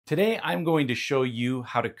Today, I'm going to show you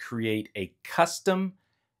how to create a custom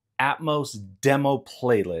Atmos demo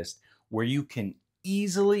playlist where you can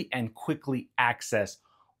easily and quickly access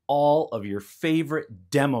all of your favorite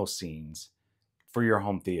demo scenes for your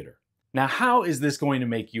home theater. Now, how is this going to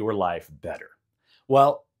make your life better?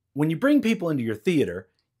 Well, when you bring people into your theater,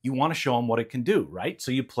 you want to show them what it can do, right?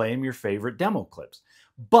 So you play them your favorite demo clips.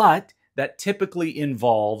 But that typically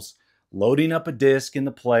involves loading up a disc in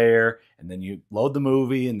the player, and then you load the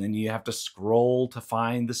movie, and then you have to scroll to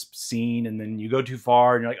find the scene, and then you go too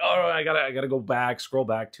far, and you're like, oh, I gotta go back, scroll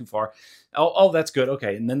back too far. Oh, that's good,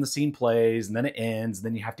 okay. And then the scene plays, and then it ends, and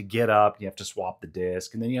then you have to get up, you have to swap the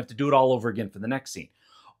disc, and then you have to do it all over again for the next scene.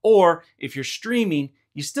 Or if you're streaming,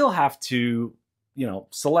 you still have to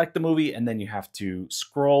select the movie, and then you have to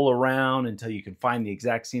scroll around until you can find the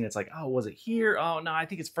exact scene. It's like, oh, was it here? Oh, no, I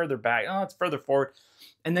think it's further back. Oh, it's further forward.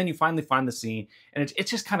 And then you finally find the scene, and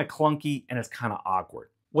it's just kind of clunky and it's kind of awkward.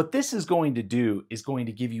 What this is going to do is going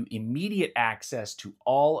to give you immediate access to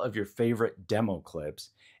all of your favorite demo clips,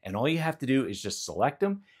 and all you have to do is just select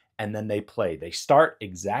them, and then they play. They start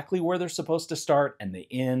exactly where they're supposed to start, and they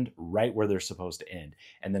end right where they're supposed to end.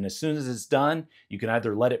 And then as soon as it's done, you can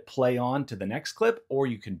either let it play on to the next clip, or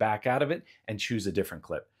you can back out of it and choose a different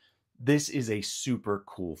clip. This is a super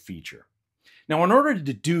cool feature. Now, in order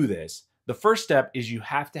to do this, the first step is you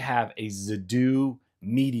have to have a Zidoo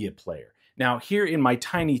media player. Now, here in my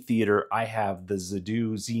tiny theater, I have the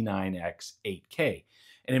Zidoo Z9X 8K.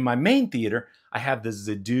 And in my main theater, I have the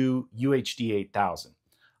Zidoo UHD 8000.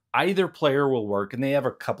 Either player will work, and they have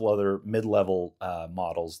a couple other mid-level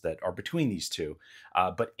models that are between these two,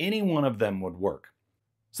 but any one of them would work.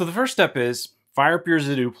 So the first step is fire up your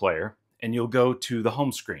Zidoo player, and you'll go to the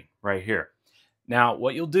home screen right here. Now,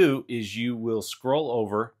 what you'll do is you will scroll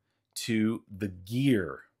over to the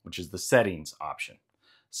gear, which is the settings option.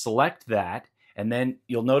 Select that, and then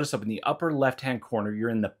you'll notice up in the upper left-hand corner, you're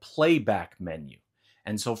in the playback menu.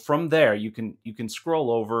 And so from there, you can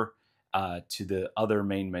scroll over to the other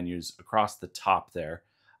main menus across the top there.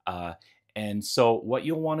 And so what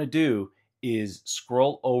you'll want to do is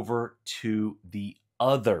scroll over to the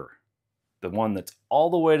one that's all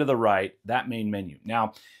the way to the right, that main menu.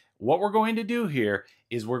 Now, what we're going to do here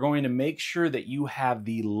is we're going to make sure that you have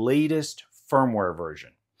the latest firmware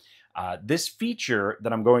version. This feature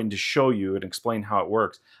that I'm going to show you and explain how it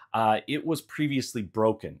works, it was previously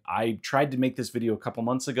broken. I tried to make this video a couple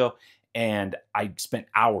months ago, and I spent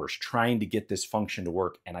hours trying to get this function to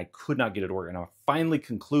work, and I could not get it to work. And I finally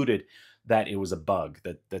concluded that it was a bug,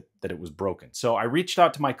 that it was broken. So I reached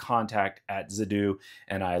out to my contact at Zidoo,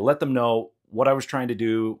 and I let them know what I was trying to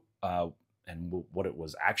do, and what it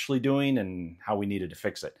was actually doing, and how we needed to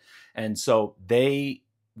fix it. And so they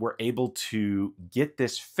were able to get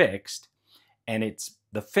this fixed, and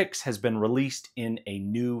the fix has been released in a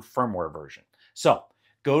new firmware version. So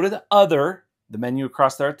go to the menu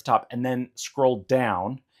across there at the top, and then scroll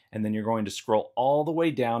down, and then you're going to scroll all the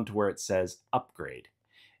way down to where it says upgrade,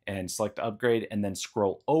 and select upgrade, and then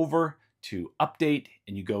scroll over to update,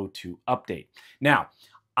 and you go to update. Now,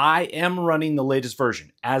 I am running the latest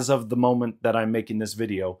version. As of the moment that I'm making this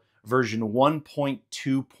video, version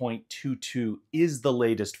 1.2.22 is the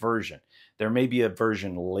latest version. There may be a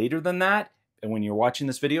version later than that, and when you're watching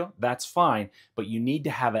this video, that's fine, but you need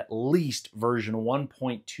to have at least version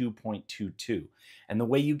 1.2.22. And the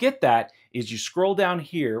way you get that is you scroll down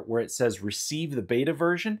here where it says receive the beta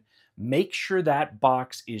version. Make sure that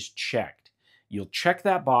box is checked. You'll check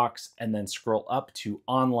that box and then scroll up to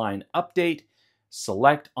online update.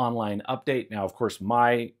 Select online update. Now, of course,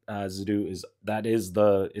 my Zidoo it's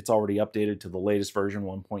already updated to the latest version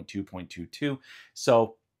 1.2.22.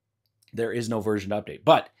 So there is no version to update.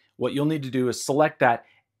 But what you'll need to do is select that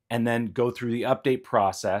and then go through the update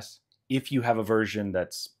process. If you have a version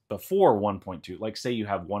that's before 1.2, like say you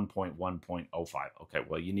have 1.1.05, okay,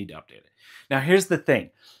 well, you need to update it. Now, here's the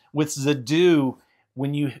thing. With Zidoo,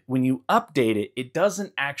 when you update it, it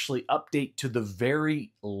doesn't actually update to the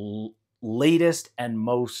very latest and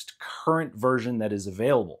most current version that is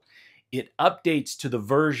available. It updates to the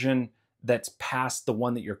version that's past the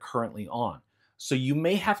one that you're currently on. So you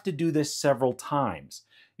may have to do this several times.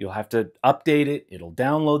 You'll have to update it. It'll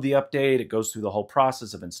download the update. It goes through the whole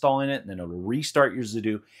process of installing it, and then it'll restart your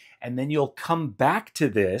Zidoo. And then you'll come back to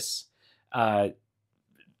this update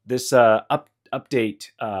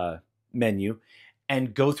menu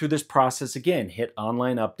and go through this process again. Hit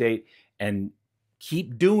online update and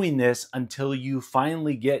keep doing this until you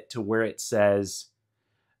finally get to where it says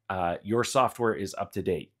your software is up to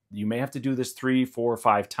date. You may have to do this 3, 4,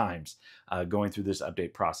 5 times going through this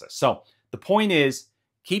update process. So the point is,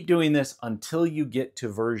 keep doing this until you get to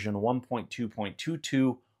version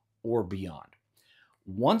 1.2.22 or beyond.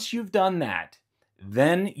 Once you've done that,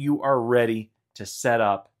 then you are ready to set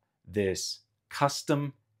up this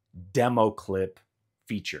custom demo clip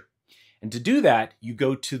feature. And to do that, you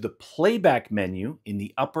go to the playback menu in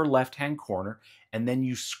the upper left-hand corner, and then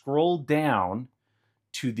you scroll down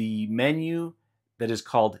to the menu that is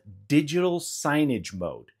called Digital Signage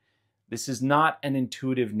Mode. This is not an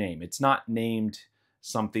intuitive name. It's not named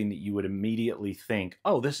something that you would immediately think,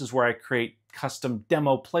 oh, this is where I create custom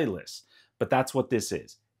demo playlists. But that's what this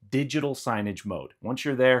is, Digital Signage Mode. Once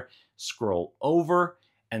you're there, scroll over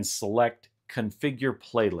and select Configure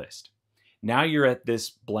Playlist. Now you're at this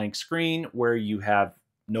blank screen where you have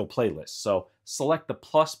no playlist. So select the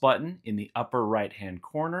plus button in the upper right-hand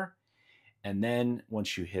corner. And then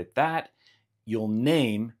once you hit that, you'll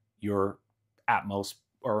name your Atmos,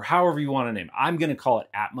 or however you want to name it. I'm going to call it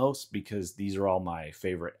Atmos because these are all my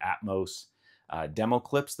favorite Atmos demo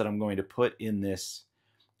clips that I'm going to put in this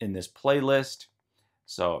playlist.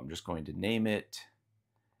 So I'm just going to name it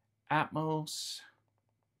Atmos.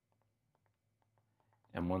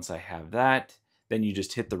 And once I have that, then you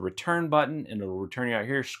just hit the return button and it'll return you out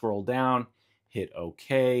here. Scroll down, hit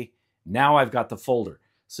OK. Now I've got the folder.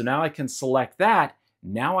 So now I can select that.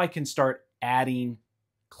 Now I can start adding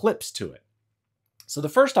clips to it. So the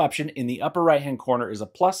first option in the upper right-hand corner is a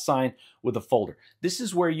plus sign with a folder. This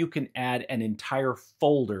is where you can add an entire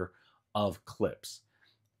folder of clips.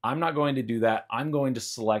 I'm not going to do that. I'm going to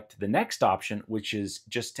select the next option, which is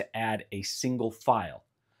just to add a single file.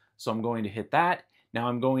 So I'm going to hit that. Now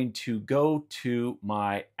I'm going to go to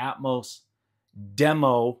my Atmos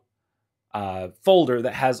demo folder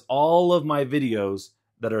that has all of my videos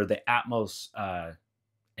that are the Atmos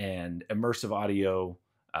and immersive audio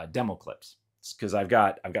demo clips. Because I've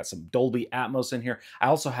got some Dolby Atmos in here. I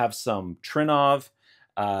also have some Trinov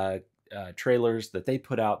trailers that they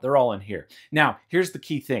put out. They're all in here. Now, here's the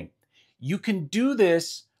key thing. You can do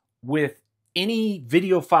this with any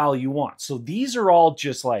video file you want. So these are all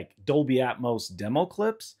just like Dolby Atmos demo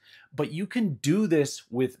clips, but you can do this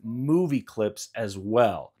with movie clips as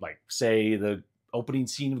well. Like say the opening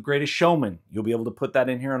scene of Greatest Showman. You'll be able to put that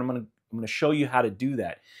in here, and I'm going to show you how to do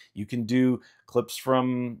that. You can do clips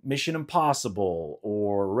from Mission Impossible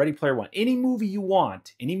or Ready Player One. Any movie you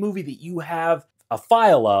want, any movie that you have a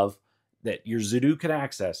file of that your Zidoo can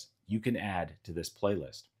access, you can add to this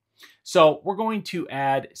playlist. So we're going to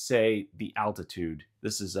add, say, the altitude.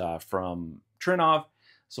 This is from Trinov.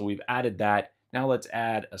 So we've added that. Now let's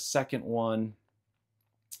add a second one.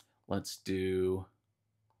 Let's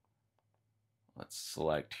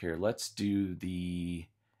select here. Let's do the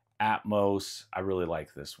Atmos. I really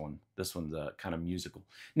like this one. This one's kind of musical.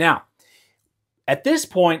 Now, at this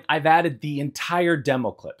point, I've added the entire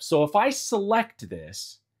demo clip. So if I select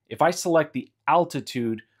this, if I select the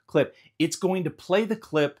altitude clip, it's going to play the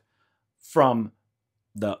clip from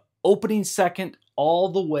the opening second all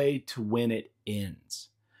the way to when it ends,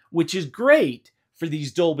 which is great for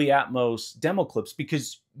these Dolby Atmos demo clips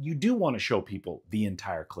because you do want to show people the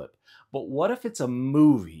entire clip. But what if it's a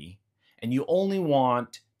movie and you only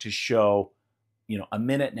want to show, a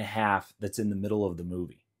minute and a half that's in the middle of the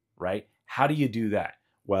movie, right? How do you do that?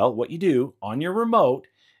 Well, what you do on your remote,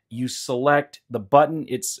 you select the button.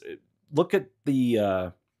 Look at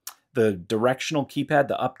the directional keypad,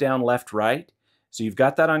 the up, down, left, right. So you've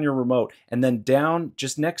got that on your remote. And then down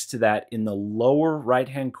just next to that in the lower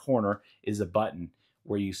right-hand corner is a button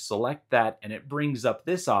where you select that and it brings up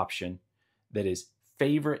this option that is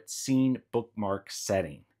Favorite Scene Bookmark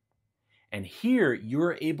Setting. And here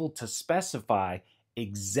you're able to specify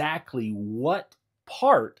exactly what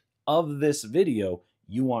part of this video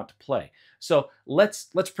you want to play. So let's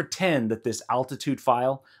pretend that this altitude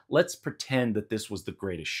file, let's pretend that this was The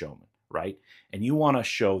Greatest Showman, right? And you want to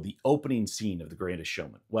show the opening scene of The Greatest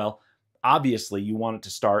Showman. Well, obviously you want it to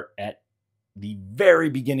start at the very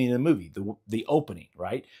beginning of the movie, the opening,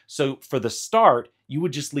 right? So for the start, you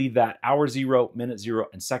would just leave that hour 0, minute 0,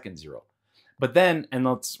 and second 0. But then, and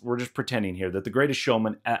we're just pretending here that The Greatest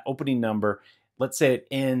Showman at opening number, let's say it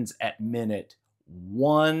ends at minute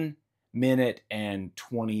 1 minute and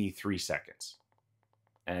 23 seconds.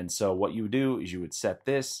 And so what you would do is you would set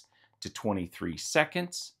this to 23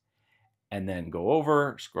 seconds and then go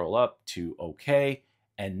over, scroll up to OK.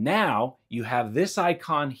 And now you have this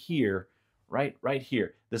icon here, right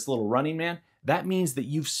here, this little running man. That means that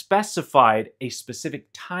you've specified a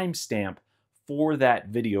specific timestamp for that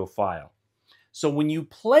video file. So when you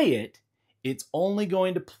play it, it's only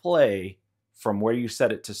going to play from where you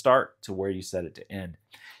set it to start to where you set it to end.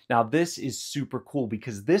 Now this is super cool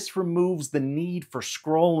because this removes the need for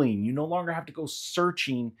scrolling. You no longer have to go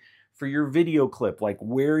searching for your video clip, like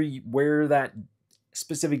where that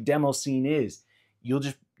specific demo scene is.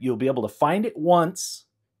 You'll be able to find it once.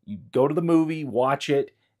 You go to the movie, watch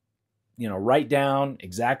it, write down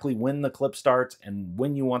exactly when the clip starts and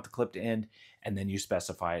when you want the clip to end, and then you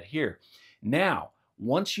specify it here. Now,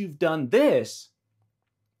 once you've done this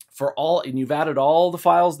and you've added all the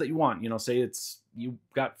files that you want, say you've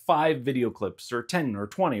got 5 video clips or 10 or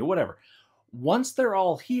 20 or whatever. Once they're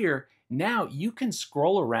all here, now you can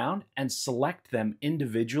scroll around and select them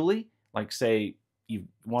individually. Like say you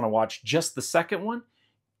want to watch just the second one,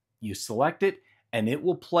 you select it and it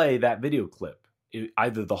will play that video clip.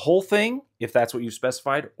 Either the whole thing, if that's what you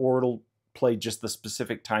specified, or it'll play just the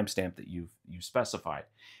specific timestamp that you've specified.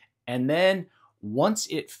 And then once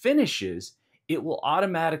it finishes, it will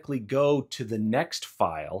automatically go to the next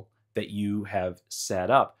file that you have set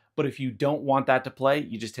up. But if you don't want that to play,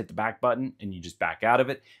 you just hit the back button and you just back out of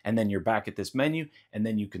it, and then you're back at this menu, and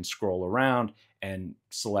then you can scroll around and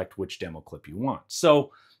select which demo clip you want.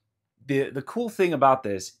 So the cool thing about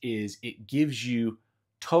this is it gives you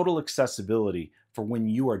total accessibility for when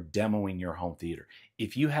you are demoing your home theater.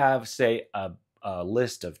 If you have, say, a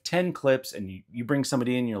list of 10 clips and you bring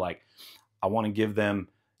somebody in, you're like, I want to give them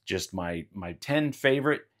just my 10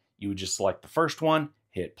 favorite, you would just select the first one,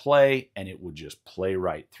 hit play, and it would just play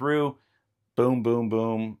right through. Boom, boom,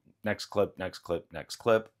 boom, next clip, next clip, next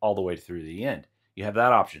clip, all the way through the end. You have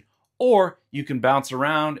that option. Or you can bounce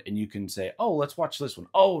around and you can say, oh, let's watch this one.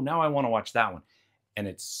 Oh, now I want to watch that one. And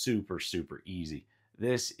it's super, super easy.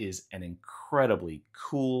 This is an incredibly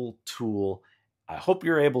cool tool. I hope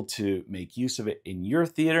you're able to make use of it in your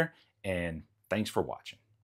theater, and thanks for watching.